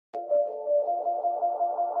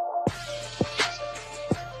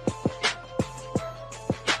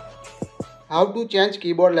How to change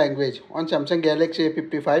keyboard language on Samsung Galaxy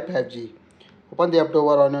A55 5G. Open the app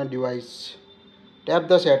drawer on your device. Tap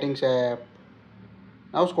the settings app.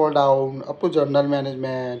 Now scroll down up to general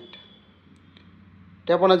management.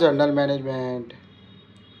 Tap on a general management.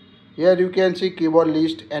 Here you can see keyboard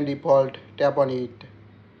list and default. Tap on it.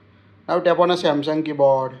 Now tap on a Samsung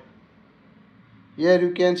keyboard. Here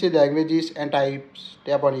you can see languages and types.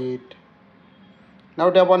 Tap on it. Now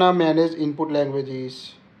tap on a manage input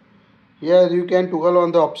languages. Here you can toggle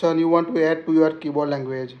on the option you want to add to your keyboard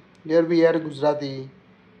language. Here we add Gujarati.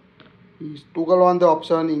 Toggle on the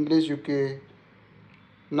option English UK.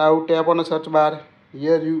 Now tap on a search bar.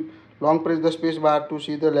 Here you long press the space bar to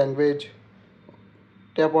see the language.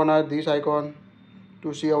 Tap on this icon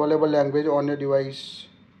to see available language on your device.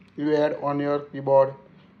 You add on your keyboard.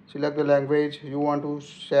 Select the language you want to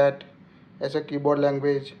set as a keyboard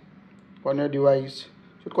language on your device.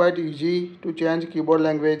 So it's quite easy to change keyboard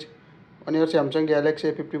language on your Samsung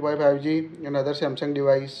Galaxy A55 5G and other Samsung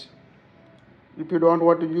device. If you don't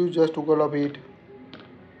want to use, just toggle off it.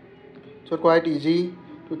 So quite easy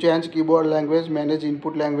to change keyboard language, manage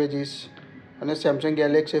input languages on a Samsung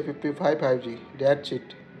Galaxy A55 5G. That's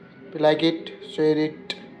it. If you like it, share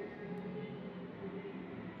it.